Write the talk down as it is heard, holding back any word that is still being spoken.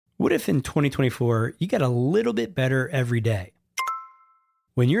What if in 2024, you got a little bit better every day?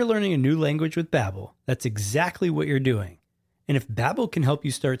 When you're learning a new language with Babbel, that's exactly what you're doing. And if Babbel can help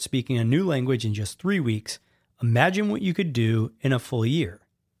you start speaking a new language in just 3 weeks, imagine what you could do in a full year.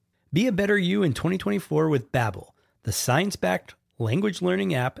 Be a better you in 2024 with Babbel, the science-backed language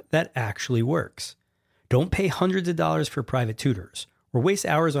learning app that actually works. Don't pay hundreds of dollars for private tutors or waste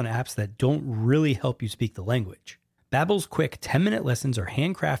hours on apps that don't really help you speak the language. Babbel's quick 10-minute lessons are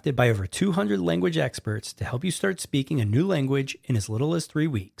handcrafted by over 200 language experts to help you start speaking a new language in as little as 3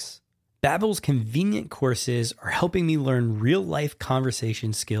 weeks. Babbel's convenient courses are helping me learn real-life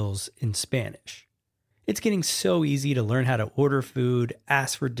conversation skills in Spanish. It's getting so easy to learn how to order food,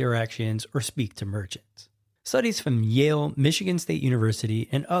 ask for directions, or speak to merchants. Studies from Yale, Michigan State University,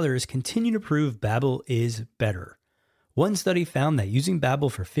 and others continue to prove Babbel is better. One study found that using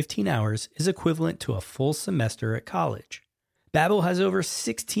Babbel for 15 hours is equivalent to a full semester at college. Babbel has over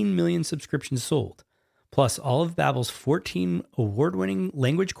 16 million subscriptions sold. Plus, all of Babbel's 14 award-winning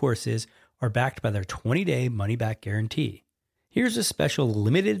language courses are backed by their 20-day money-back guarantee. Here's a special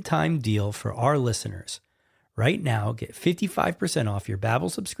limited-time deal for our listeners. Right now, get 55% off your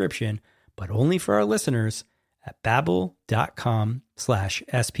Babbel subscription, but only for our listeners at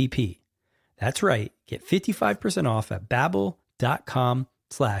babbel.com/SPP. That's right. Get 55% off at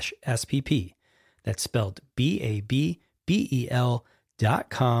babbel.com/SPP. That's spelled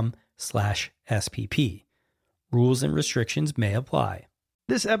BABBEL.com/SPP. Rules and restrictions may apply.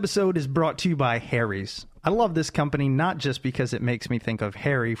 This episode is brought to you by Harry's. I love this company not just because it makes me think of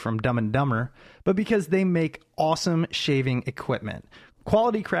Harry from Dumb and Dumber, but because they make awesome shaving equipment.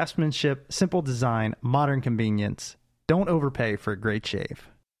 Quality craftsmanship, simple design, modern convenience. Don't overpay for a great shave.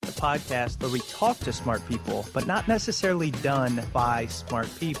 A podcast where we talk to smart people, but not necessarily done by smart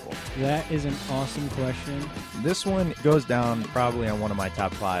people. That is an awesome question. This one goes down probably on one of my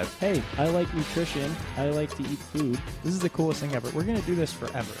top 5. Hey, I like nutrition. I like to eat food. This is the coolest thing ever. We're going to do this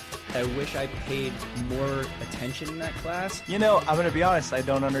forever. I wish I paid more attention in that class. You know, I'm going to be honest, I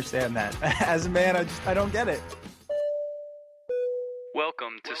don't understand that. As a man, I don't get it.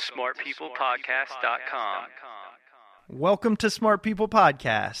 Welcome to smartpeoplepodcast.com. Welcome to Smart People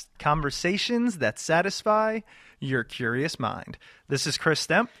Podcast, conversations that satisfy your curious mind. This is Chris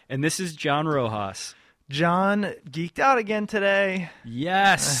Stemp. And this is John Rojas. John geeked out again today.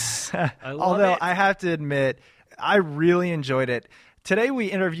 Yes. Although I have to admit, I really enjoyed it. Today we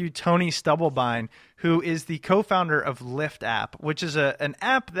interviewed Tony Stubblebine, who is the co-founder of Lyft app, which is an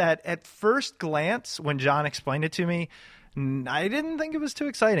app that at first glance, when John explained it to me, I didn't think it was too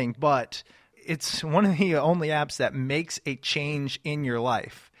exciting, but it's one of the only apps that makes a change in your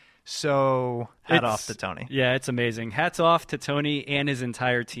life. So hats off to Tony. Yeah, it's amazing. Hats off to Tony and his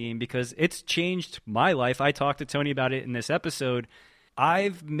entire team because it's changed my life. I talked to Tony about it in this episode.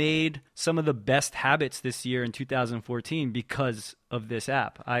 I've made some of the best habits this year in 2014 because of this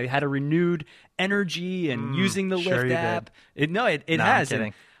app. I had a renewed energy and using the Lyft app. It has.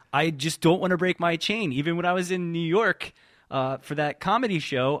 And I just don't want to break my chain. Even when I was in New York, for that comedy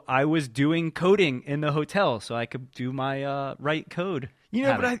show, I was doing coding in the hotel so I could do my write code. You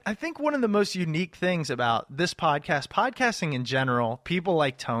know, but I think one of the most unique things about this podcast, podcasting in general, people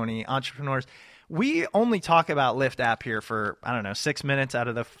like Tony, entrepreneurs, we only talk about Lyft app here for, 6 minutes out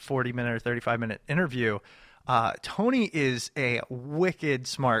of the 40-minute or 35-minute interview. Tony is a wicked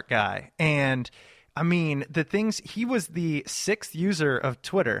smart guy. And I mean, he was the 6th user of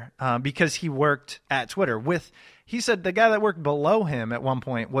Twitter because he worked at Twitter he said the guy that worked below him at one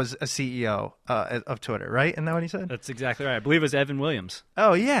point was a CEO of Twitter, right? Isn't that what he said? That's exactly right. I believe it was Evan Williams.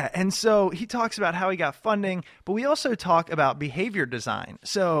 Oh, yeah. And so he talks about how he got funding, but we also talk about behavior design.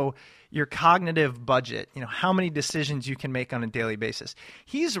 So your cognitive budget, how many decisions you can make on a daily basis.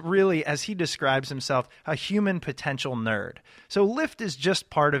 He's really, as he describes himself, a human potential nerd. So Lyft is just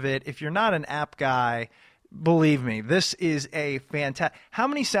part of it. If you're not an app guy, believe me, this is a fantastic. How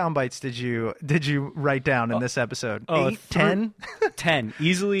many sound bites did you write down in this episode? 8, 10? 10.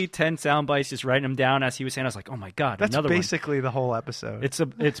 Easily 10 sound bites, just writing them down as he was saying. I was like, oh my God, that's another one. That's basically the whole episode.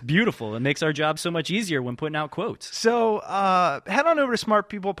 It's beautiful. It makes our job so much easier when putting out quotes. So head on over to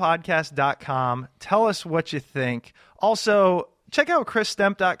smartpeoplepodcast.com. Tell us what you think. Also, check out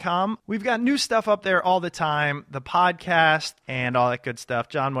chrisstemp.com. We've got new stuff up there all the time, the podcast and all that good stuff.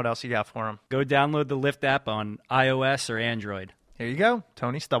 John, what else you got for them? Go download the Lyft app on iOS or Android. Here you go.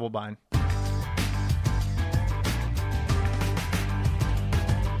 Tony Stubblebine.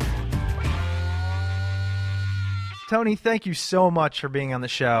 Tony, thank you so much for being on the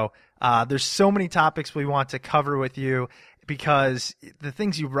show. There's so many topics we want to cover with you because the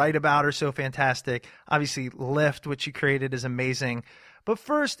things you write about are so fantastic. Obviously, Lyft, which you created, is amazing. But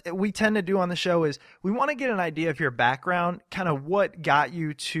first, we tend to do on the show is we want to get an idea of your background, kind of what got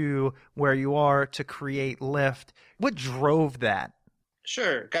you to where you are to create Lyft. What drove that?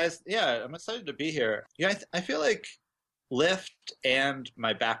 Sure, guys. Yeah, I'm excited to be here. Yeah, I feel like Lyft and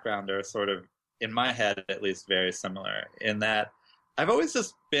my background are sort of, in my head at least, very similar in that I've always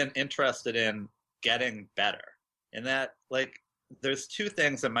just been interested in getting better. In that, like, there's two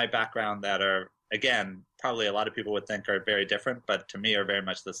things in my background that are, again, probably a lot of people would think are very different, but to me are very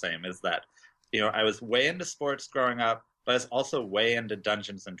much the same, is that, I was way into sports growing up, but I was also way into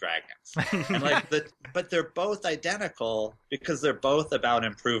Dungeons and Dragons. And but they're both identical because they're both about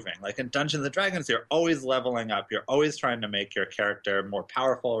improving. Like in Dungeons and Dragons, you're always leveling up. You're always trying to make your character more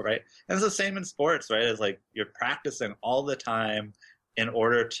powerful, right? And it's the same in sports, right? It's like you're practicing all the time in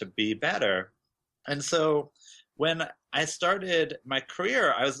order to be better. And so when I started my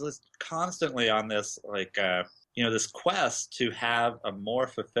career, I was just constantly on this, this quest to have a more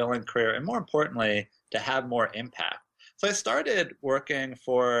fulfilling career and, more importantly, to have more impact. So I started working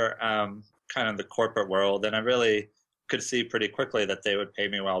for kind of the corporate world, and I really could see pretty quickly that they would pay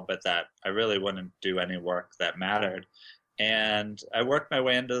me well, but that I really wouldn't do any work that mattered. And I worked my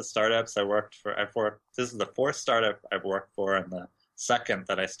way into the startups. This is the fourth startup I've worked for, and the second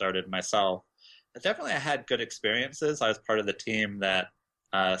that I started myself. Definitely I had good experiences. I was part of the team that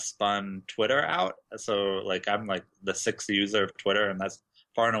spun Twitter out. So I'm like the sixth user of Twitter, and that's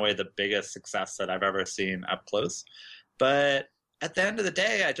far and away the biggest success that I've ever seen up close. But at the end of the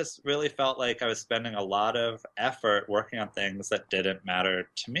day, I just really felt like I was spending a lot of effort working on things that didn't matter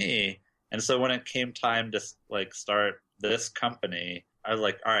to me. And so when it came time to start this company, I was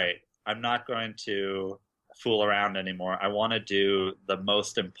like, all right, I'm not going to fool around anymore. I want to do the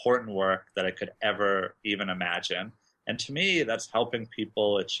most important work that I could ever even imagine. And to me, that's helping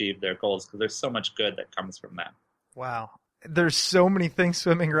people achieve their goals because there's so much good that comes from that. Wow. There's so many things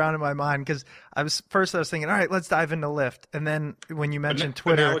swimming around in my mind because I was thinking, all right, let's dive into Lyft. And then when you mentioned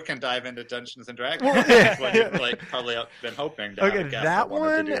Twitter, but now we can dive into Dungeons and Dragons. Well, That's what you've probably been hoping to. Okay, that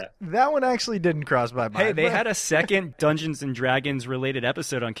one actually didn't cross my mind. Hey, they had a second Dungeons and Dragons related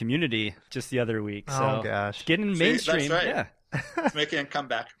episode on Community just the other week. So oh gosh, getting mainstream. That's right. Yeah. It's making a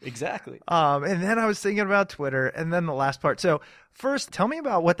comeback. Exactly. And then I was thinking about Twitter, and then the last part. So first, tell me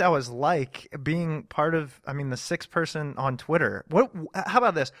about what that was like being part of, the sixth person on Twitter. How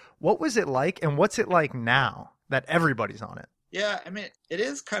about this? What was it like, and what's it like now that everybody's on it? Yeah, it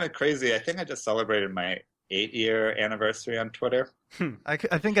is kind of crazy. I think I just celebrated my 8-year anniversary on Twitter. I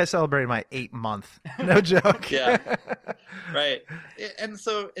think I celebrated my 8-month. No joke. Yeah, right. And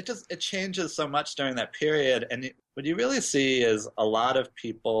so it changes so much during that period. And what you really see is a lot of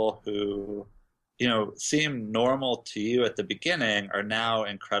people who, seem normal to you at the beginning are now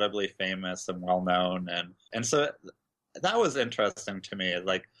incredibly famous and well-known. And so that was interesting to me.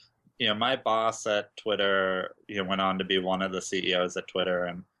 My boss at Twitter, went on to be one of the CEOs at Twitter.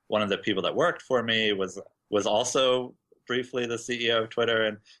 And one of the people that worked for me was also briefly the CEO of Twitter.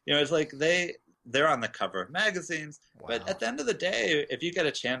 And, it's like they're on the cover of magazines. Wow. But at the end of the day, if you get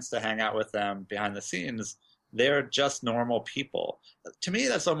a chance to hang out with them behind the scenes, they're just normal people. To me,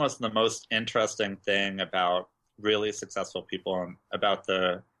 that's almost the most interesting thing about really successful people and about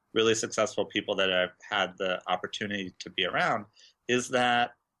the really successful people that I've had the opportunity to be around is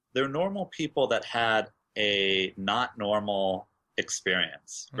that they're normal people that had a not normal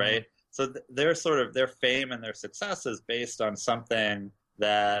experience, right? So their fame and their success is based on something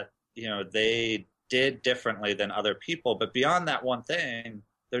that, they did differently than other people. But beyond that one thing,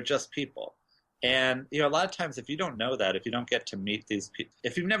 they're just people. And, a lot of times if you don't know that, if you don't get to meet these people,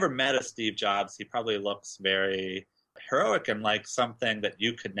 if you've never met a Steve Jobs, he probably looks very heroic and like something that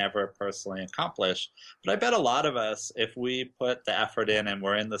you could never personally accomplish. But I bet a lot of us, if we put the effort in and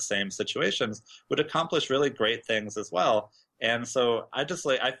we're in the same situations, would accomplish really great things as well. And so I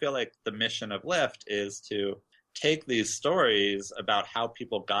feel like the mission of Lyft is to take these stories about how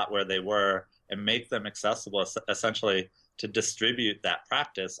people got where they were and make them accessible, essentially to distribute that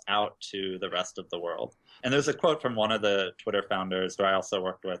practice out to the rest of the world. And there's a quote from one of the Twitter founders who I also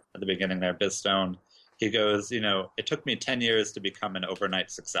worked with at the beginning there, Biz Stone. He goes, it took me 10 years to become an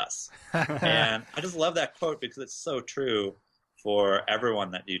overnight success. And I just love that quote because it's so true for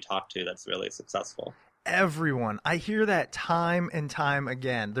everyone that you talk to that's really successful. Everyone. I hear that time and time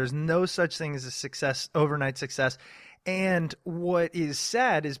again. There's no such thing as a success, overnight success. And what is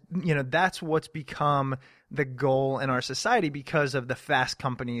sad is, that's what's become the goal in our society because of the fast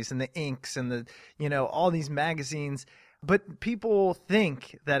companies and the Incs and the, all these magazines. But people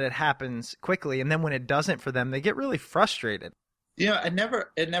think that it happens quickly. And then when it doesn't for them, they get really frustrated. It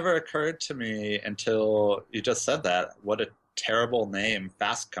never occurred to me until you just said that, what a terrible name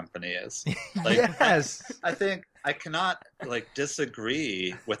Fast Company is. Like, Yes. I think I cannot like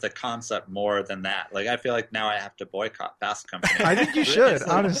disagree with the concept more than that. Like, I feel like now I have to boycott Fast Company. I think you should, It's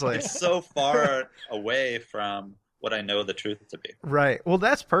like, honestly. it's so far away from what I know the truth to be. Right. Well,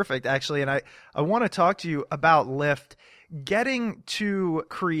 that's perfect, actually. And I want to talk to you about Lyft, getting to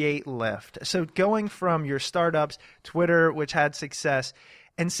create Lyft. So going from your startups, Twitter, which had success,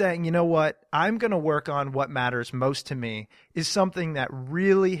 and saying, you know what, I'm going to work on what matters most to me is something that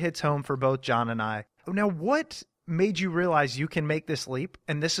really hits home for both John and I. Now, what made you realize you can make this leap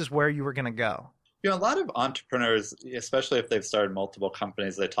and this is where you were going to go? You know, a lot of entrepreneurs, especially if they've started multiple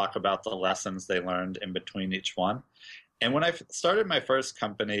companies, they talk about the lessons they learned in between each one. And when I started my first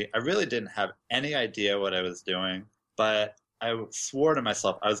company, I really didn't have any idea what I was doing, but I swore to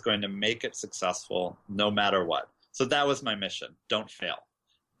myself I was going to make it successful no matter what. So that was my mission. Don't fail.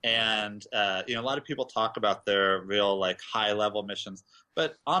 And, you know, a lot of people talk about their real like high level missions,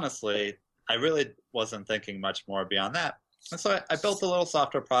 but honestly, I really wasn't thinking much more beyond that. And so I built a little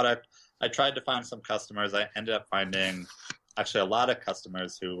software product. I tried to find some customers. I ended up finding actually a lot of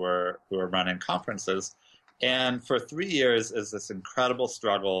customers who were running conferences. And for 3 years is this incredible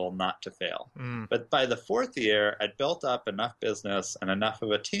struggle not to fail. But by the fourth year, I'd built up enough business and enough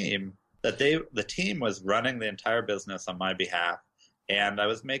of a team that the team was running the entire business on my behalf. And I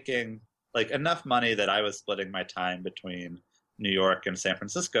was making like enough money that I was splitting my time between New York and San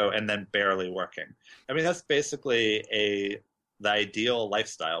Francisco and then barely working. I mean, that's basically the ideal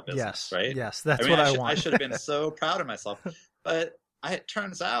lifestyle business, Yes, right? yes, that's I mean, what I want. I should have been so proud of myself. But it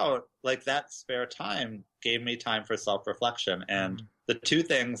turns out like that spare time gave me time for self-reflection. And the two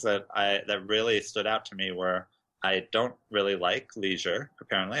things that really stood out to me were I don't really like leisure.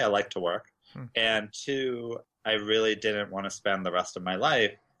 Apparently, I like to work. And two, I really didn't want to spend the rest of my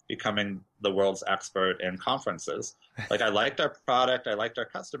life becoming the world's expert in conferences. Like, I liked our product, I liked our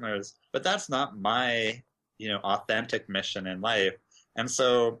customers, but that's not my, you know, authentic mission in life. And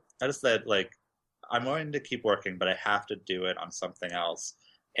so I just said, like, I'm going to keep working, but I have to do it on something else.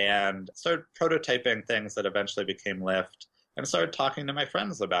 And started prototyping things that eventually became Lyft, and started talking to my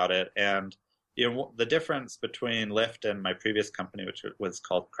friends about it. And, you know, the difference between Lyft and my previous company, which was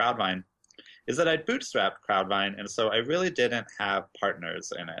called Crowdvine, is that I'd bootstrapped Crowdvine, and so I really didn't have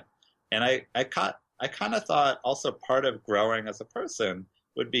partners in it. And I kind of thought also part of growing as a person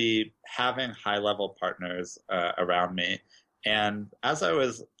would be having high-level partners around me. And as I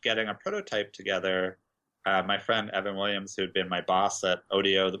was getting a prototype together, my friend Evan Williams, who had been my boss at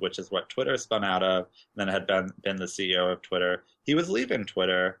Odeo, which is what Twitter spun out of, and then had been the CEO of Twitter, he was leaving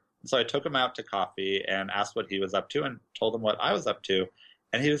Twitter. And so I took him out to coffee and asked what he was up to and told him what I was up to.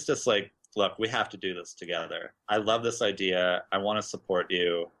 And he was just like, look, we have to do this together. I love this idea. I want to support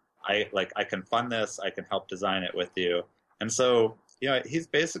you. I can fund this. I can help design it with you. And so, you know, he's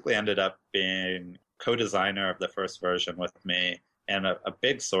basically ended up being co-designer of the first version with me and a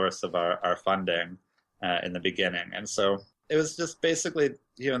big source of our funding in the beginning. And so it was just basically,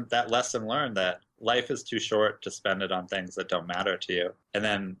 you know, that lesson learned that life is too short to spend it on things that don't matter to you. And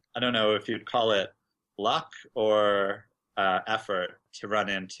then I don't know if you'd call it luck or effort to run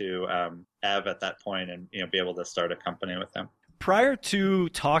into Ev at that point and, you know, be able to start a company with him. Prior to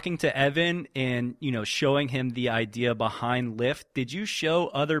talking to Evan and, you know, showing him the idea behind Lyft, did you show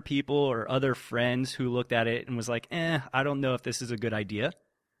other people or other friends who looked at it and was like, I don't know if this is a good idea?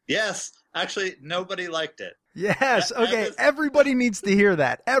 Yes. Actually, nobody liked it. Yes. Okay. Everybody needs to hear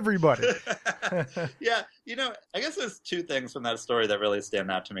that. Everybody. Yeah. You know, I guess there's two things from that story that really stand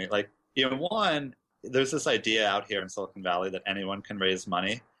out to me. Like, you know, one, there's this idea out here in Silicon Valley that anyone can raise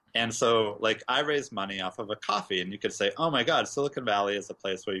money. And so, like, I raised money off of a coffee, and you could say, oh my God, Silicon Valley is a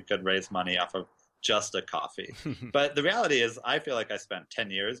place where you could raise money off of just a coffee. But the reality is, I feel like I spent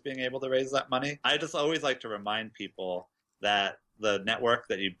 10 years being able to raise that money. I just always like to remind people that the network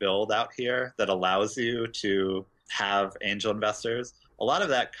that you build out here that allows you to have angel investors, a lot of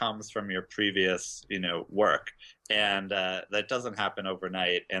that comes from your previous, you know, work. And that doesn't happen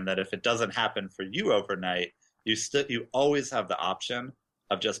overnight. And that if it doesn't happen for you overnight, you always have the option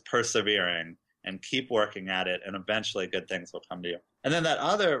of just persevering and keep working at it, and eventually good things will come to you. And then that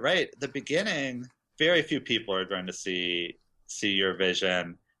other, right, the beginning, very few people are going to see your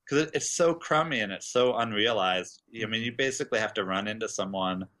vision because it's so crummy and it's so unrealized. I mean, you basically have to run into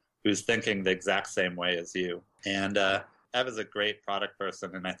someone who's thinking the exact same way as you. And Ev is a great product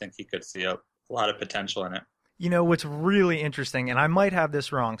person, and I think he could see a lot of potential in it. You know, what's really interesting, and I might have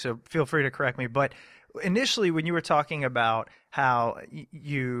this wrong, so feel free to correct me, but initially when you were talking about how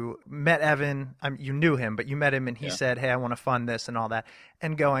you met Evan, you knew him, but you met him and he said, hey, I want to fund this and all that,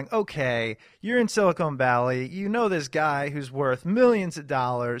 and going, okay, you're in Silicon Valley, you know this guy who's worth millions of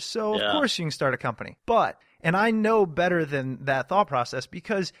dollars, so of course you can start a company. And I know better than that thought process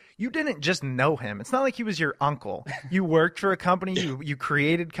because you didn't just know him. It's not like he was your uncle. You worked for a company, you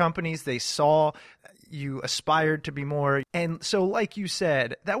created companies, they saw you aspired to be more. And so like you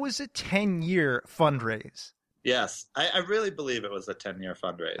said, that was a 10-year fundraise. Yes, I really believe it was a 10-year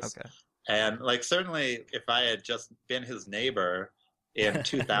fundraise. Okay. And like certainly if I had just been his neighbor in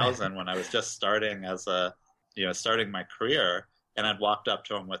 2000 when I was just starting starting my career, and I'd walked up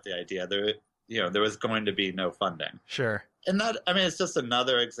to him with the idea, there was going to be no funding. Sure. And it's just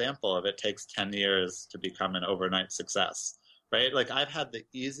another example of it takes 10 years to become an overnight success, right? Like I've had the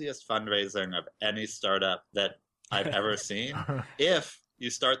easiest fundraising of any startup that I've ever seen if you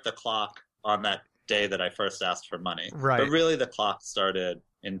start the clock on that day that I first asked for money. Right. But really the clock started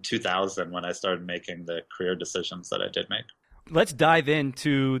in 2000 when I started making the career decisions that I did make. Let's dive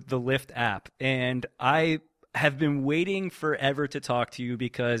into the Lyft app. And I have been waiting forever to talk to you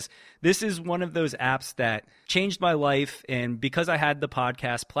because this is one of those apps that changed my life. And because I had the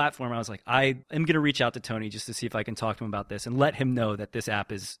podcast platform, I was like, I am going to reach out to Tony just to see if I can talk to him about this and let him know that this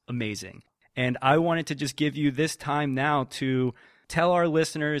app is amazing. And I wanted to just give you this time now to tell our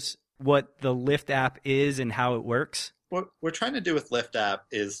listeners what the Lyft app is and how it works. What we're trying to do with Lyft app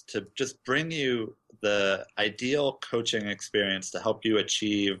is to just bring you the ideal coaching experience to help you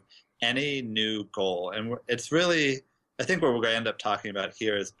achieve any new goal. And it's really, I think what we're going to end up talking about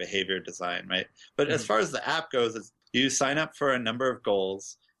here is behavior design, right? But as far as the app goes, is you sign up for a number of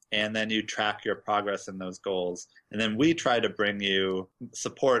goals and then you track your progress in those goals. And then we try to bring you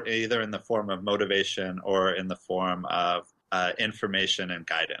support either in the form of motivation or in the form of information and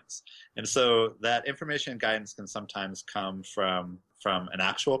guidance. And so that information and guidance can sometimes come from an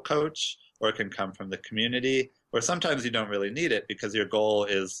actual coach, or it can come from the community, or sometimes you don't really need it because your goal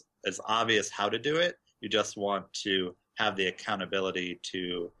is obvious how to do it. You just want to have the accountability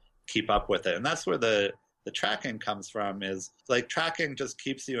to keep up with it. And that's where the tracking comes from, is like tracking just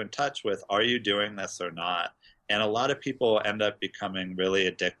keeps you in touch with, are you doing this or not? And a lot of people end up becoming really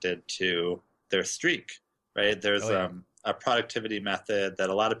addicted to their streak, right? There's a productivity method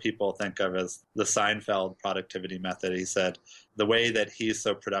that a lot of people think of as the Seinfeld productivity method. He said the way that he's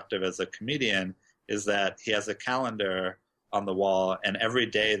so productive as a comedian is that he has a calendar on the wall, and every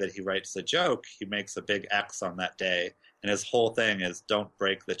day that he writes a joke, he makes a big X on that day. And his whole thing is don't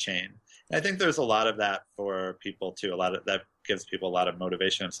break the chain. And I think there's a lot of that for people too. That gives people a lot of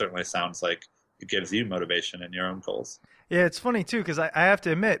motivation. It certainly sounds like it gives you motivation in your own goals. Yeah, it's funny too, because I have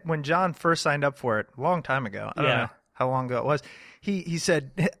to admit, when John first signed up for it a long time ago, I don't know how long ago it was, he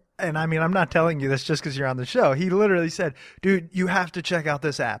said, and I mean, I'm not telling you this just because you're on the show. He literally said, dude, you have to check out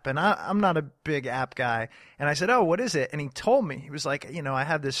this app. And I'm not a big app guy. And I said, oh, what is it? And he told me, he was like, I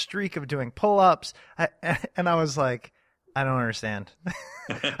have this streak of doing pull-ups. And I was like, I don't understand.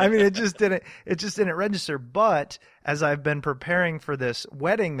 I mean, it just didn't register. But as I've been preparing for this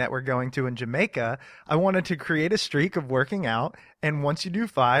wedding that we're going to in Jamaica, I wanted to create a streak of working out. And once you do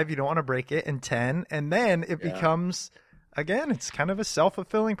 5, you don't want to break it, and 10. And then it becomes, again, it's kind of a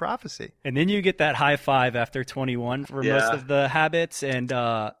self-fulfilling prophecy. And then you get that high five after 21 for most of the habits. And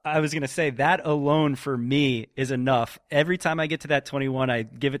I was going to say that alone for me is enough. Every time I get to that 21, I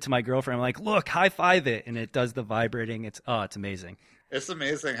give it to my girlfriend. I'm like, look, high five it. And it does the vibrating. It's amazing. It's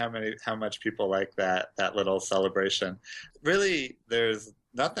amazing how much people like that little celebration. Really, there's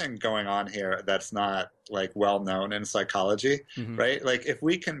nothing going on here that's not like well known in psychology, right? Like if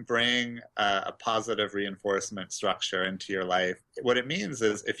we can bring a positive reinforcement structure into your life, what it means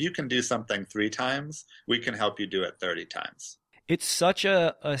is if you can do something 3 times, we can help you do it 30 times. It's such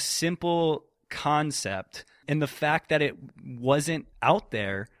a simple concept, and the fact that it wasn't out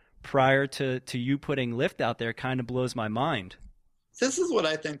there prior to you putting Lyft out there kind of blows my mind. This is what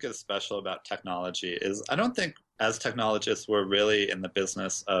I think is special about technology is I don't think as technologists we're really in the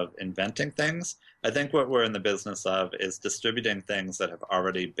business of inventing things. I think what we're in the business of is distributing things that have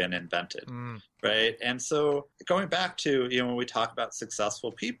already been invented, right? And so going back to, when we talk about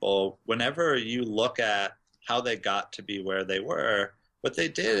successful people, whenever you look at how they got to be where they were, what they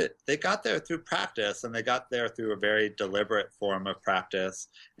did, they got there through practice, and they got there through a very deliberate form of practice.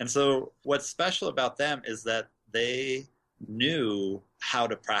 And so what's special about them is that they knew how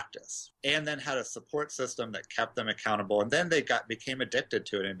to practice and then had a support system that kept them accountable. And then they became addicted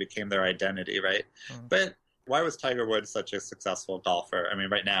to it and became their identity, right? But why was Tiger Woods such a successful golfer? I mean,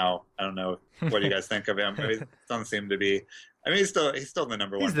 right now, I don't know what do you guys think of him. It doesn't seem to be I mean, he's still the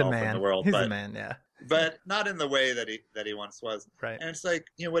number one He's the golfer in man. the world, He's but the man, yeah. but not in the way that he once was. Right. And it's like,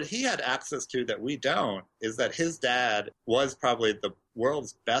 what he had access to that we don't is that his dad was probably the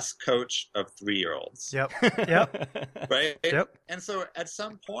world's best coach of 3-year-olds. Yep. Yep. Right? Yep. And so at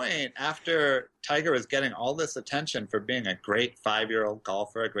some point, after Tiger was getting all this attention for being a great 5-year-old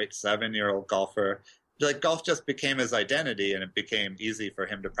golfer, a great 7-year-old golfer, like golf just became his identity, and it became easy for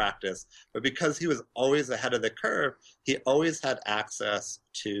him to practice. But because he was always ahead of the curve, he always had access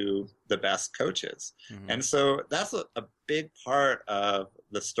to the best coaches. Mm-hmm. And so that's a big part of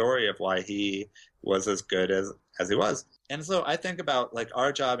the story of why he was as good as he was. And so I think about like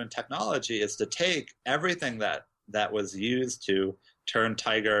our job in technology is to take everything that was used to turn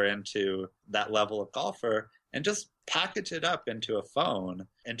Tiger into that level of golfer and just package it up into a phone,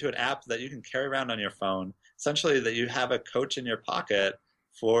 into an app that you can carry around on your phone, essentially that you have a coach in your pocket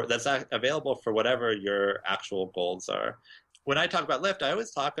that's available for whatever your actual goals are. When I talk about Lyft, I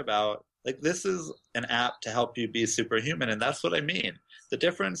always talk about like this is an app to help you be superhuman, and that's what I mean. The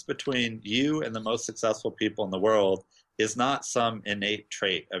difference between you and the most successful people in the world is not some innate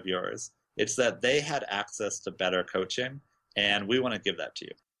trait of yours. It's that they had access to better coaching, and we want to give that to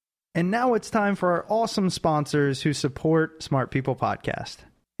you. And now it's time for our awesome sponsors who support Smart People Podcast.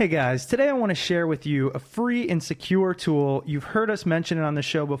 Hey guys, today I want to share with you a free and secure tool. You've heard us mention it on the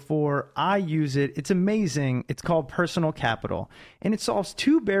show before. I use it. It's amazing. It's called Personal Capital, and it solves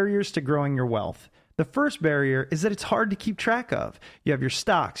 2 barriers to growing your wealth. The first barrier is that it's hard to keep track of. You have your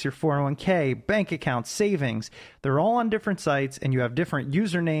stocks, your 401k, bank accounts, savings. They're all on different sites, and you have different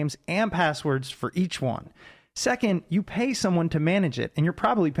usernames and passwords for each one. Second, you pay someone to manage it, and you're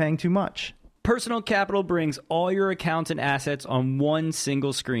probably paying too much. Personal Capital brings all your accounts and assets on one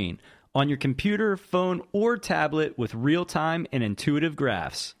single screen, on your computer, phone, or tablet with real-time and intuitive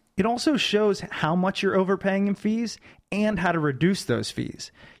graphs. It also shows how much you're overpaying in fees and how to reduce those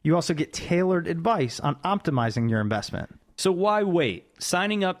fees. You also get tailored advice on optimizing your investment. So why wait?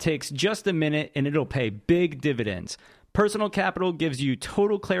 Signing up takes just a minute, and it'll pay big dividends. Personal Capital gives you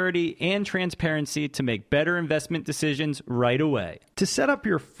total clarity and transparency to make better investment decisions right away. To set up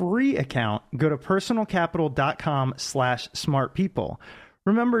your free account, go to personalcapital.com/smartpeople.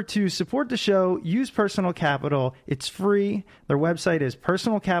 Remember to support the show, use Personal Capital. It's free. Their website is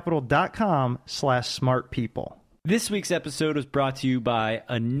personalcapital.com/smartpeople. This week's episode was brought to you by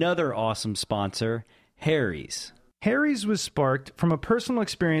another awesome sponsor, Harry's. Harry's was sparked from a personal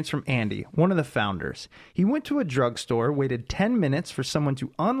experience from Andy, one of the founders. He went to a drugstore, waited 10 minutes for someone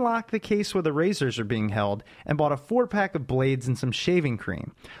to unlock the case where the razors are being held, and bought a 4-pack of blades and some shaving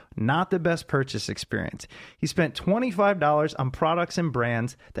cream. Not the best purchase experience. He spent $25 on products and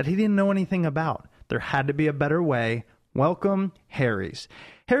brands that he didn't know anything about. There had to be a better way. Welcome, Harry's.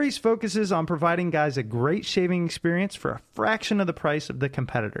 Harry's focuses on providing guys a great shaving experience for a fraction of the price of the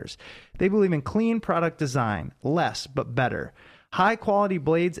competitors. They believe in clean product design, less but better. High-quality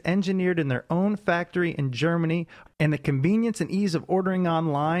blades engineered in their own factory in Germany, and the convenience and ease of ordering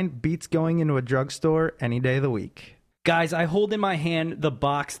online beats going into a drugstore any day of the week. Guys, I hold in my hand the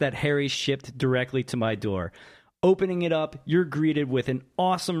box that Harry's shipped directly to my door. Opening it up, you're greeted with an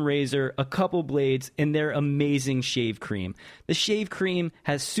awesome razor, a couple blades, and their amazing shave cream. The shave cream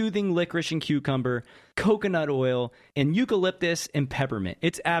has soothing licorice and cucumber, coconut oil, and eucalyptus and peppermint.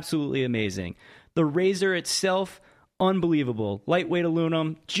 It's absolutely amazing. The razor itself, unbelievable. Lightweight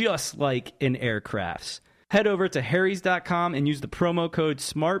aluminum, just like in aircrafts. Head over to harrys.com and use the promo code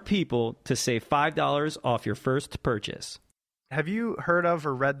SMARTPeople to save $5 off your first purchase. Have you heard of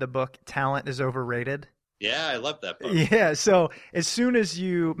or read the book Talent is Overrated? Yeah, I love that book. Yeah, so as soon as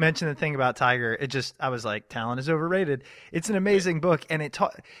you mentioned the thing about Tiger, I was like, talent is overrated. It's an amazing book, and it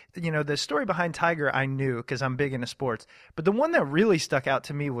taught, the story behind Tiger I knew because I'm big into sports, but the one that really stuck out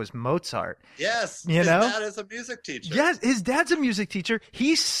to me was Mozart. Yes, his dad is a music teacher. Yes, his dad's a music teacher.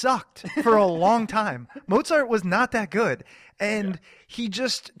 He sucked for a long time. Mozart was not that good, and he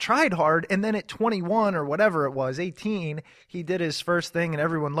just tried hard, and then at 21 or whatever it was, 18, he did his first thing, and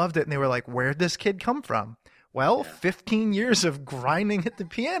everyone loved it, and they were like, where'd this kid come from? Well, 15 years of grinding at the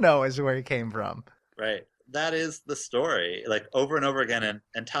piano is where he came from. Right. That is the story, like over and over again.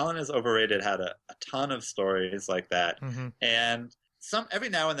 And Talent is Overrated had a ton of stories like that. Mm-hmm. And every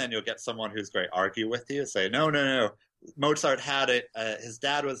now and then you'll get someone who's going to argue with you, say, no. Mozart had it. His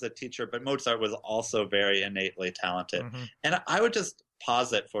dad was a teacher, but Mozart was also very innately talented. Mm-hmm. And I would just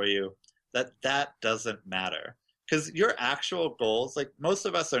posit for you that doesn't matter. Because your actual goals, like most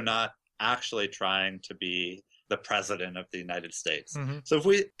of us are not actually trying to be the president of the United States. Mm-hmm. So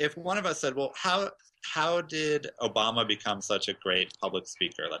if one of us said, well, how did Obama become such a great public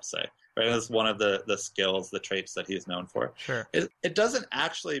speaker, let's say? right? That's one of the skills, the traits that he's known for. Sure. It doesn't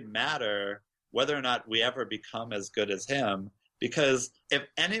actually matter whether or not we ever become as good as him, because if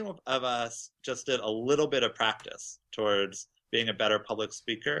any of us just did a little bit of practice towards being a better public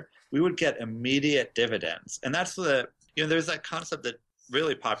speaker, we would get immediate dividends. And that's there's that concept that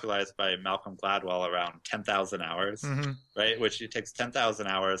really popularized by Malcolm Gladwell around 10,000 hours, right? Which it takes 10,000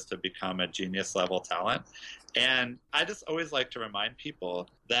 hours to become a genius level talent. And I just always like to remind people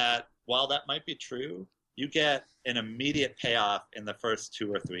that while that might be true, you get an immediate payoff in the first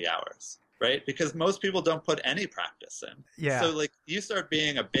 2 or 3 hours, right? Because most people don't put any practice in. Yeah. So like you start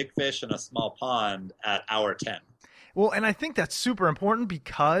being a big fish in a small pond at hour 10. Well, and I think that's super important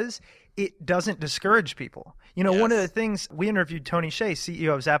because it doesn't discourage people. Yes. One of the things, we interviewed Tony Hsieh,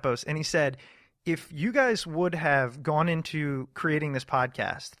 CEO of Zappos, and he said, if you guys would have gone into creating this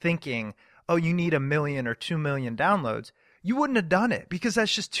podcast thinking, oh, you need 1 million or 2 million downloads, you wouldn't have done it because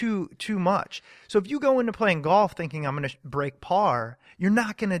that's just too much. So if you go into playing golf thinking I'm going to break par, you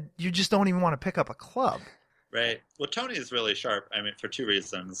just don't even want to pick up a club. Right. Well, Tony is really sharp. I mean, for 2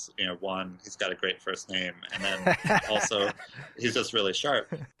 reasons. One, he's got a great first name, and then also he's just really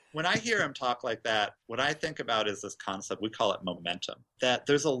sharp. When I hear him talk like that, what I think about is this concept, we call it momentum, that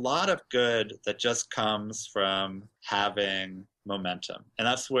there's a lot of good that just comes from having momentum. And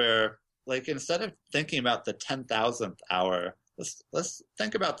that's where, like, instead of thinking about the 10,000th hour, let's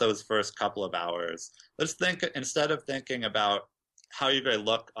think about those first couple of hours. Let's think, instead of thinking about how you're going to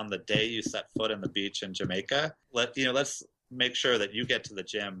look on the day you set foot on the beach in Jamaica, let's make sure that you get to the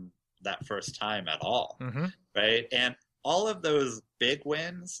gym that first time at all, right? And all of those big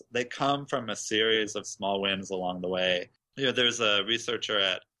wins, they come from a series of small wins along the way. There's a researcher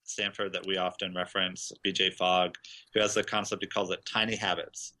at Stanford that we often reference, BJ Fogg, who has a concept, he calls it tiny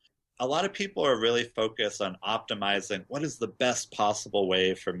habits. A lot of people are really focused on optimizing what is the best possible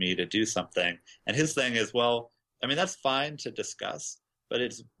way for me to do something. And his thing is, well, I mean, that's fine to discuss, but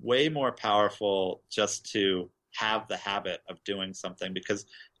it's way more powerful just to have the habit of doing something, because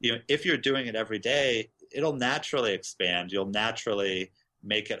if you're doing it every day, it'll naturally expand. You'll naturally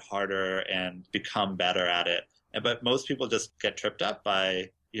make it harder and become better at it. But most people just get tripped up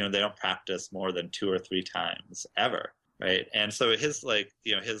by, they don't practice more than 2 or 3 times ever, right? And so his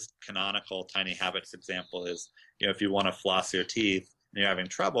canonical tiny habits example is, if you want to floss your teeth and you're having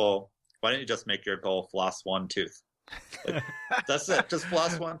trouble, why don't you just make your goal floss 1 tooth? Like, that's it. Just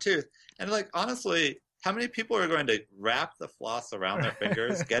floss 1 tooth. And honestly, how many people are going to wrap the floss around their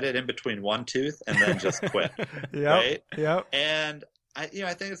fingers, get it in between 1 tooth, and then just quit? Right? Yep. And I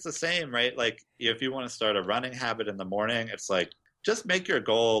think it's the same, right? Like, if you want to start a running habit in the morning, it's like, just make your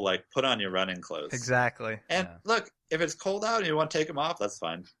goal, like, put on your running clothes. Exactly. And look, if it's cold out and you want to take them off, that's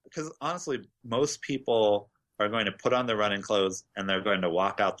fine. Because honestly, most people are going to put on their running clothes and they're going to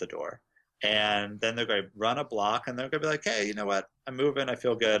walk out the door. And then they're going to run a block and they're going to be like, hey, you know what? I'm moving. I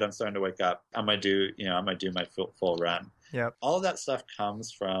feel good. I'm starting to wake up. I might do my full run. Yep. All of that stuff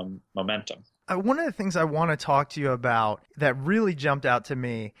comes from momentum. One of the things I want to talk to you about that really jumped out to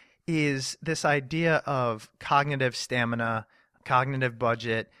me is this idea of cognitive stamina, cognitive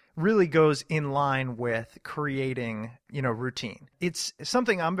budget, really goes in line with creating, routine. It's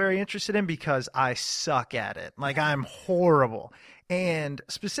something I'm very interested in because I suck at it. Like, I'm horrible. And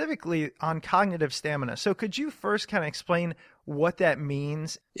specifically on cognitive stamina. So could you first kind of explain what that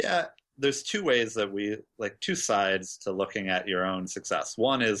means? Yeah, there's 2 ways that 2 sides to looking at your own success.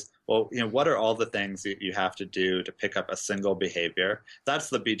 One is, well, what are all the things that you have to do to pick up a single behavior? That's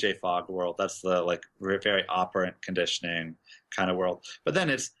the BJ Fogg world. That's the very operant conditioning kind of world. But then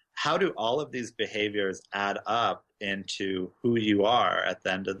it's, how do all of these behaviors add up into who you are at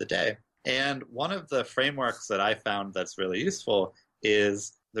the end of the day? And one of the frameworks that I found that's really useful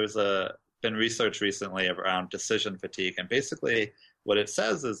is there's been research recently around decision fatigue. And basically what it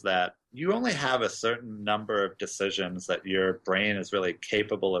says is that you only have a certain number of decisions that your brain is really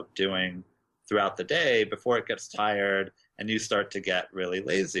capable of doing throughout the day before it gets tired and you start to get really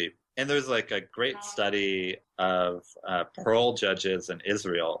lazy. And there's a great study of parole judges in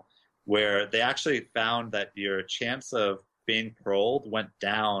Israel where they actually found that your chance of being paroled went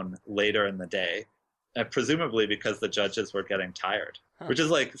down later in the day, presumably because the judges were getting tired, which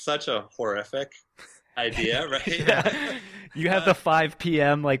is such a horrific idea, right? Yeah. You have the 5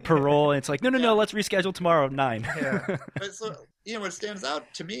 p.m. parole, and it's like, no, let's reschedule tomorrow at 9. Yeah. But so, what stands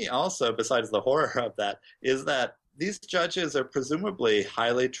out to me also, besides the horror of that, is that these judges are presumably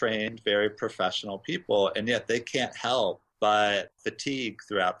highly trained, very professional people, and yet they can't help but fatigue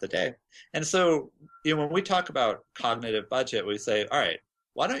throughout the day. And so, when we talk about cognitive budget, we say, all right,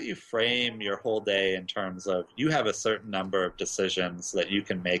 why don't you frame your whole day in terms of you have a certain number of decisions that you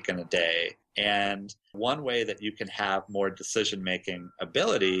can make in a day. And one way that you can have more decision-making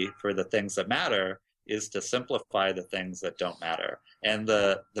ability for the things that matter is to simplify the things that don't matter. And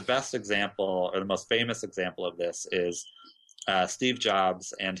the best example, or the most famous example of this, is Steve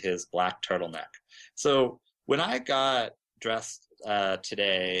Jobs and his black turtleneck. So when I got dressed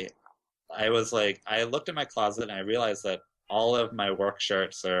today, I looked at my closet and I realized that all of my work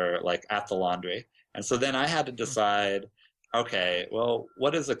shirts are like at the laundry. And so then I had to decide, okay, well,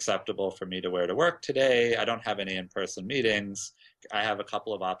 what is acceptable for me to wear to work today? I don't have any in-person meetings. I have a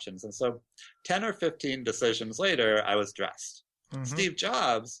couple of options. And so 10 or 15 decisions later, I was dressed. Mm-hmm. Steve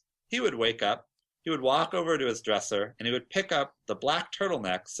Jobs, he would wake up, he would walk over to his dresser, and he would pick up the black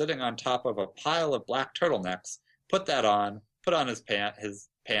turtleneck sitting on top of a pile of black turtlenecks, put that on, put on his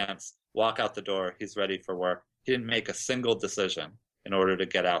pants, walk out the door. He's ready for work. He didn't make a single decision in order to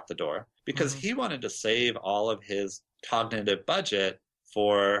get out the door because he wanted to save all of his cognitive budget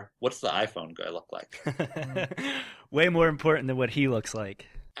for what's the iPhone guy look like? Way more important than what he looks like.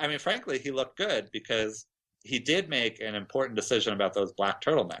 I mean, frankly, he looked good because he did make an important decision about those black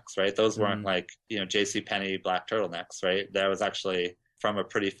turtlenecks, right? Those weren't like, JCPenney black turtlenecks, right? That was actually from a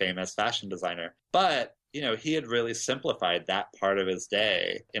pretty famous fashion designer. But he had really simplified that part of his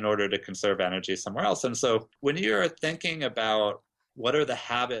day in order to conserve energy somewhere else. And so when you're thinking about what are the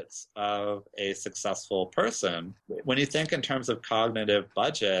habits of a successful person, when you think in terms of cognitive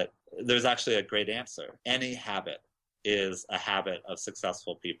budget, there's actually a great answer. Any habit is a habit of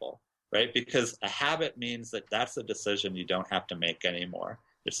successful people, right? Because a habit means that that's a decision you don't have to make anymore.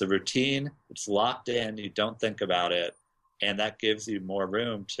 It's a routine, it's locked in, you don't think about it, and that gives you more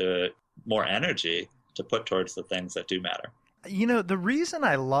room more energy to put towards the things that do matter. The reason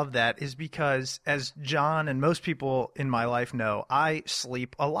I love that is because, as John and most people in my life know, I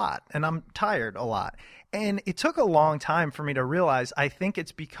sleep a lot and I'm tired a lot. And it took a long time for me to realize, I think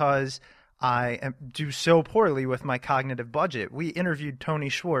it's because I do so poorly with my cognitive budget. We interviewed Tony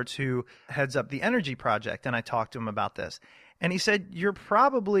Schwartz, who heads up the Energy Project, and I talked to him about this. And he said, you're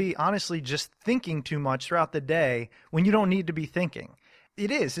probably honestly just thinking too much throughout the day when you don't need to be thinking.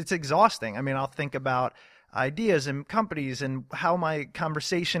 It's exhausting. I mean, I'll think about ideas and companies and how my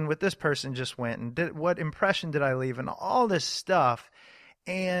conversation with this person just went and what impression did I leave and all this stuff.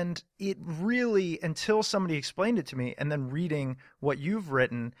 And it really, until somebody explained it to me and then reading what you've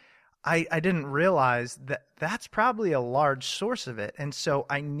written, I didn't realize that that's probably a large source of it. And so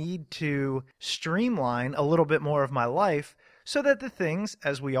I need to streamline a little bit more of my life so that the things,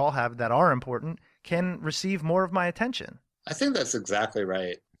 as we all have, that are important can receive more of my attention. I think that's exactly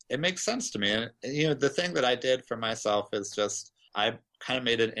right. It makes sense to me. And, the thing that I did for myself is just I kind of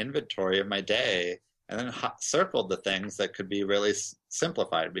made an inventory of my day and then circled the things that could be really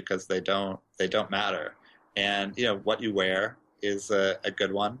simplified because they don't matter. And, what you wear is a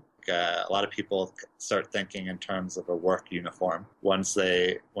good one. A lot of people start thinking in terms of a work uniform once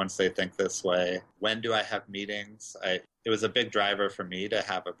they think this way. When do I have meetings? It was a big driver for me to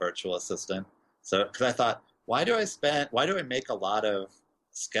have a virtual assistant. So, because I thought, why do I make a lot of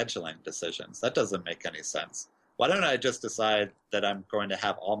scheduling decisions? That doesn't make any sense. Why don't I just decide that I'm going to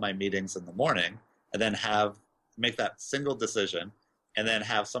have all my meetings in the morning and then make that single decision and then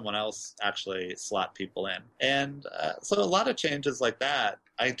have someone else actually slot people in? And so a lot of changes like that,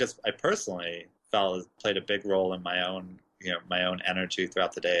 I personally felt played a big role in my own energy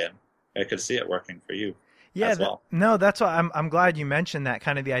throughout the day, and I could see it working for you. Yeah, well. No, that's why I'm glad you mentioned that,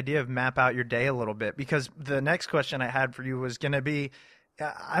 kind of the idea of map out your day a little bit, because the next question I had for you was going to be,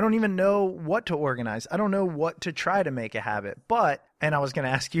 I don't even know what to organize. I don't know what to try to make a habit, and I was going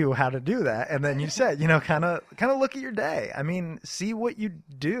to ask you how to do that. And then you said, kind of look at your day. I mean, see what you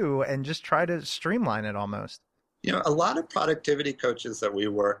do and just try to streamline it almost. A lot of productivity coaches that we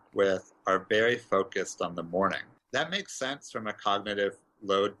work with are very focused on the morning. That makes sense from a cognitive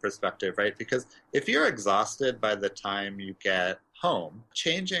load perspective, right? Because if you're exhausted by the time you get home,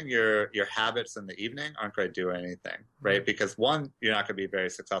 changing your habits in the evening aren't going to do anything, right? Because one, you're not going to be very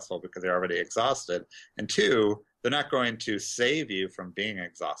successful because you're already exhausted. And two, they're not going to save you from being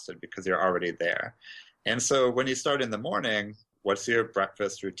exhausted because you're already there. And so when you start in the morning, what's your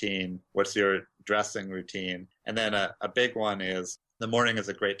breakfast routine? What's your dressing routine? And then a big one is the morning is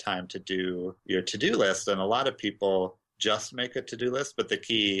a great time to do your to-do list. And a lot of people just make a to-do list, but the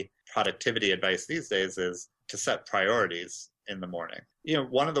key productivity advice these days is to set priorities in the morning.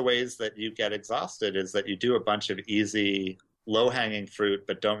 One of the ways that you get exhausted is that you do a bunch of easy, low-hanging fruit,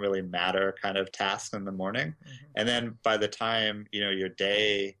 but don't really matter kind of tasks in the morning. Mm-hmm. And then by the time, your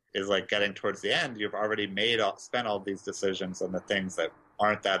day is like getting towards the end, you've already spent all these decisions on the things that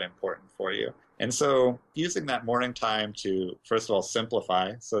aren't that important for you. And so using that morning time to, first of all,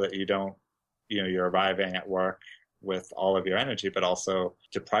 simplify so that you don't, you're arriving at work with all of your energy, but also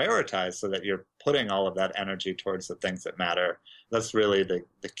to prioritize so that you're putting all of that energy towards the things that matter. That's really the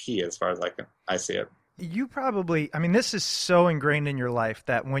key as far as I see it. You probably, this is so ingrained in your life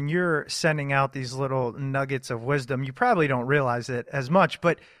that when you're sending out these little nuggets of wisdom, you probably don't realize it as much.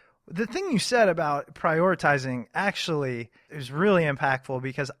 But the thing you said about prioritizing actually is really impactful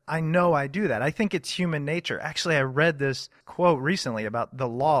because I know I do that. I think it's human nature. Actually, I read this quote recently about the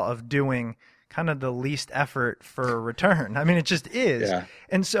law of doing kind of the least effort for a return. It just is. Yeah.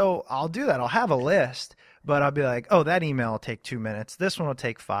 And so I'll do that. I'll have a list, but I'll be like, oh, that email will take 2 minutes. This one will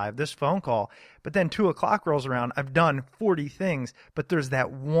take 5, this phone call. But then 2:00 rolls around. I've done 40 things, but there's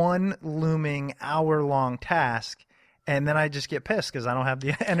that one looming hour-long task. And then I just get pissed because I don't have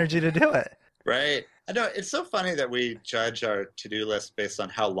the energy to do it. Right. I know it's so funny that we judge our to-do list based on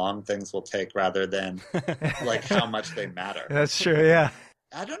how long things will take rather than how much they matter. That's true. Yeah.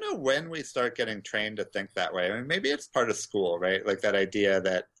 I don't know when we start getting trained to think that way. Maybe it's part of school, right? Like that idea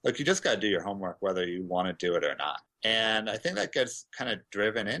that, you just got to do your homework whether you want to do it or not. And I think that gets kind of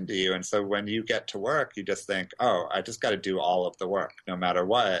driven into you. And so when you get to work, you just think, oh, I just got to do all of the work no matter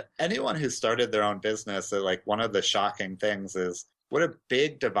what. Anyone who started their own business, one of the shocking things is what a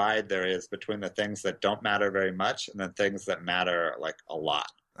big divide there is between the things that don't matter very much and the things that matter a lot.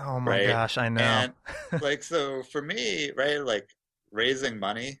 Oh my gosh, I know. And so for me, right, raising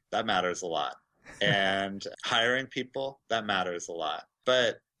money, that matters a lot. And hiring people, that matters a lot.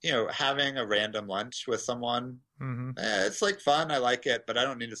 But, having a random lunch with someone, it's fun. I like it, but I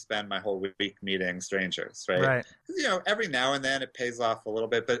don't need to spend my whole week meeting strangers, right? Right. Every now and then it pays off a little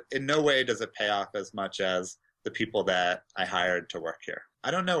bit, but in no way does it pay off as much as the people that I hired to work here.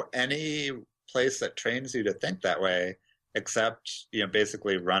 I don't know any place that trains you to think that way, except,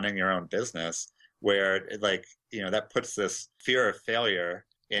 basically running your own business where that puts this fear of failure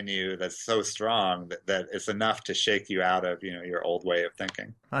in you that's so strong that it's enough to shake you out of, your old way of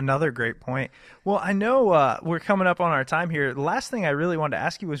thinking. Another great point. Well, I know we're coming up on our time here. The last thing I really wanted to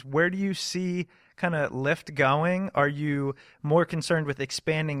ask you was, where do you see kind of Lyft going? Are you more concerned with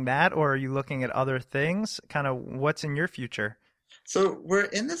expanding that, or are you looking at other things? Kind of what's in your future? So we're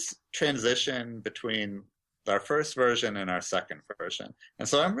in this transition between our first version and our second version. And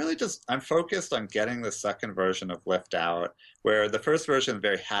so I'm focused on getting the second version of Lyft out, where the first version is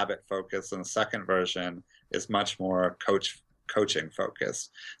very habit focused and the second version is much more coaching focused.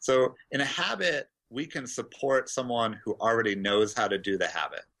 So in a habit, we can support someone who already knows how to do the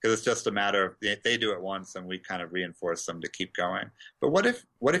habit, because it's just a matter of they do it once and we kind of reinforce them to keep going. But what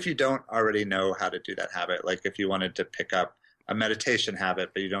if you don't already know how to do that habit? Like if you wanted to pick up a meditation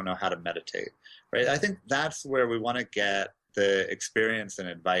habit, but you don't know how to meditate, right? I think that's where we want to get the experience and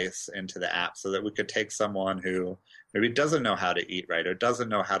advice into the app so that we could take someone who maybe doesn't know how to eat right or doesn't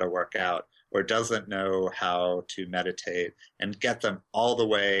know how to work out or doesn't know how to meditate and get them all the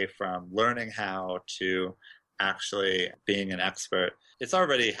way from learning how to actually being an expert. It's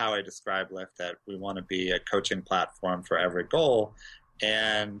already how I describe Lyft, that we want to be a coaching platform for every goal.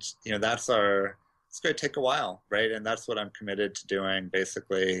 And, it's going to take a while, right? And that's what I'm committed to doing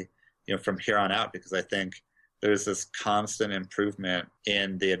basically, from here on out, because I think there's this constant improvement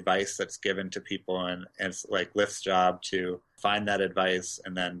in the advice that's given to people. And it's Lyft's job to find that advice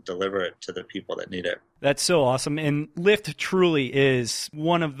and then deliver it to the people that need it. That's so awesome. And Lyft truly is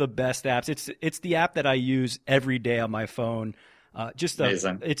one of the best apps. It's the app that I use every day on my phone.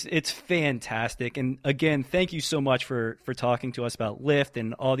 Amazing. It's fantastic. And again, thank you so much for talking to us about Lyft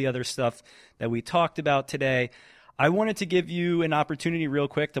and all the other stuff that we talked about today. I wanted to give you an opportunity real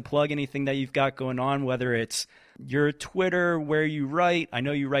quick to plug anything that you've got going on, whether it's your Twitter, where you write. I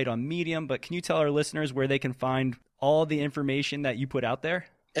know you write on Medium, but can you tell our listeners where they can find all the information that you put out there?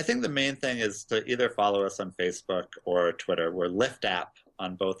 I think the main thing is to either follow us on Facebook or Twitter. We're Lyft app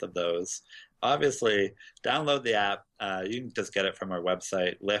on both of those. Obviously, download the app. You can just get it from our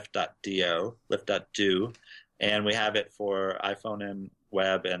website, lyft.do, and we have it for iPhone and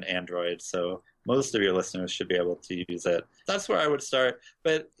web and Android. So most of your listeners should be able to use it. That's where I would start.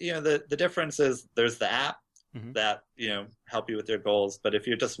 But the difference is there's the app that help you with your goals. But if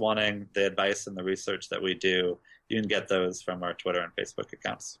you're just wanting the advice and the research that we do, you can get those from our Twitter and Facebook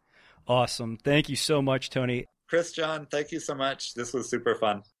accounts. Awesome. Thank you so much, Tony. Chris, John, thank you so much. This was super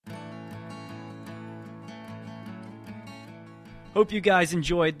fun. Hope you guys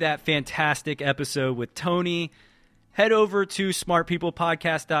enjoyed that fantastic episode with Tony. Head over to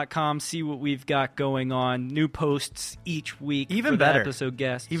smartpeoplepodcast.com, see what we've got going on. New posts each week. Even better. Episode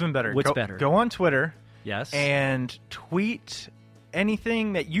guests. Even better. What's better? Go on Twitter. Yes. And tweet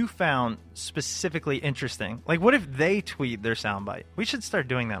anything that you found specifically interesting. Like, what if they tweet their soundbite? We should start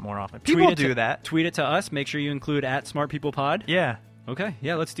doing that more often. People do that. Tweet it to us. Make sure you include @SmartPeoplePod. Yeah. Okay,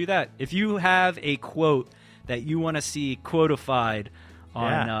 yeah, let's do that. If you have a quote that you want to see quotified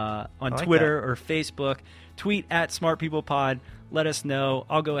on like Twitter or Facebook, tweet @SmartPeoplePod. Let us know.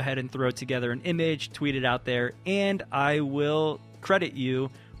 I'll go ahead and throw together an image, tweet it out there, and I will credit you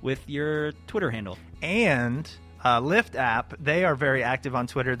with your Twitter handle. And Lyft app, they are very active on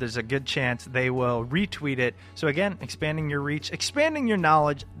Twitter. There's a good chance they will retweet it. So again, expanding your reach, expanding your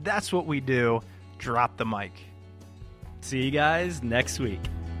knowledge. That's what we do. Drop the mic. See you guys next week.